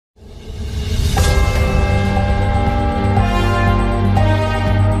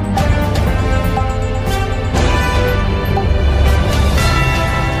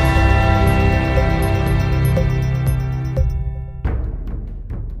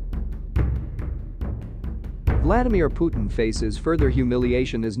Vladimir Putin faces further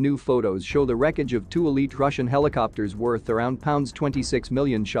humiliation as new photos show the wreckage of two elite Russian helicopters worth around £26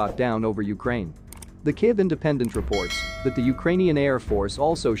 million shot down over Ukraine. The Kyiv Independent reports that the Ukrainian Air Force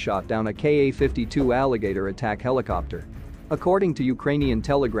also shot down a Ka-52 Alligator attack helicopter. According to Ukrainian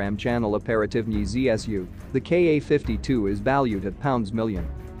telegram channel Operativny ZSU, the Ka-52 is valued at £million.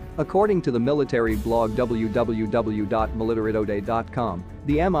 According to the military blog www.militaritode.com,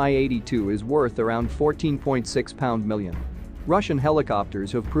 the Mi-82 is worth around £14.6 million. Russian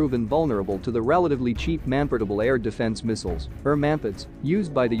helicopters have proven vulnerable to the relatively cheap man-portable air defense missiles, or MAMPADS,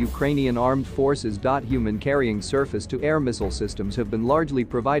 used by the Ukrainian armed forces. Human carrying surface-to-air missile systems have been largely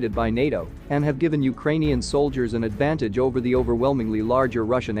provided by NATO and have given Ukrainian soldiers an advantage over the overwhelmingly larger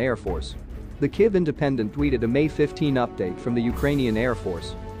Russian Air Force. The Kyiv Independent tweeted a May 15 update from the Ukrainian Air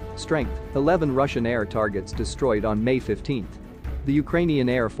Force. Strength: 11 Russian air targets destroyed on May 15. The Ukrainian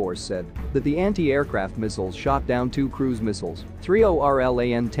Air Force said that the anti-aircraft missiles shot down 2 cruise missiles, 3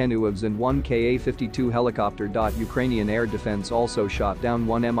 ORLAN-10 UAVs and 1 Ka-52 helicopter. Ukrainian Air Defense also shot down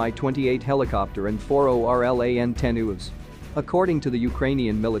 1 Mi-28 helicopter and 4 ORLAN-10 UAVs. According to the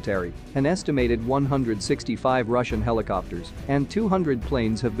Ukrainian military, an estimated 165 Russian helicopters and 200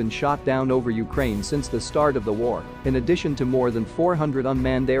 planes have been shot down over Ukraine since the start of the war, in addition to more than 400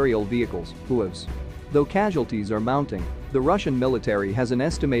 unmanned aerial vehicles, UAVs. Though casualties are mounting, the Russian military has an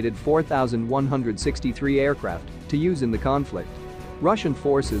estimated 4,163 aircraft to use in the conflict. Russian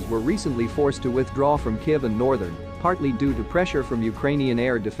forces were recently forced to withdraw from Kyiv and northern, partly due to pressure from Ukrainian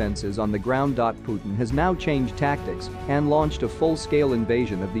air defenses on the ground. Putin has now changed tactics and launched a full-scale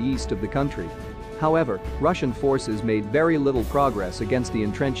invasion of the east of the country. However, Russian forces made very little progress against the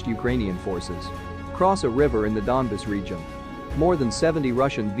entrenched Ukrainian forces. Cross a river in the Donbas region. More than 70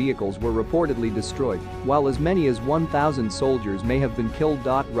 Russian vehicles were reportedly destroyed, while as many as 1,000 soldiers may have been killed.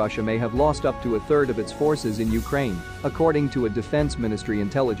 Russia may have lost up to a third of its forces in Ukraine, according to a Defense Ministry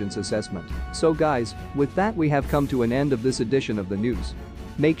intelligence assessment. So guys, with that we have come to an end of this edition of the news.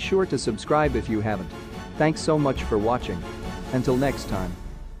 Make sure to subscribe if you haven't. Thanks so much for watching. Until next time.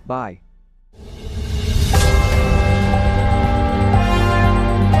 Bye.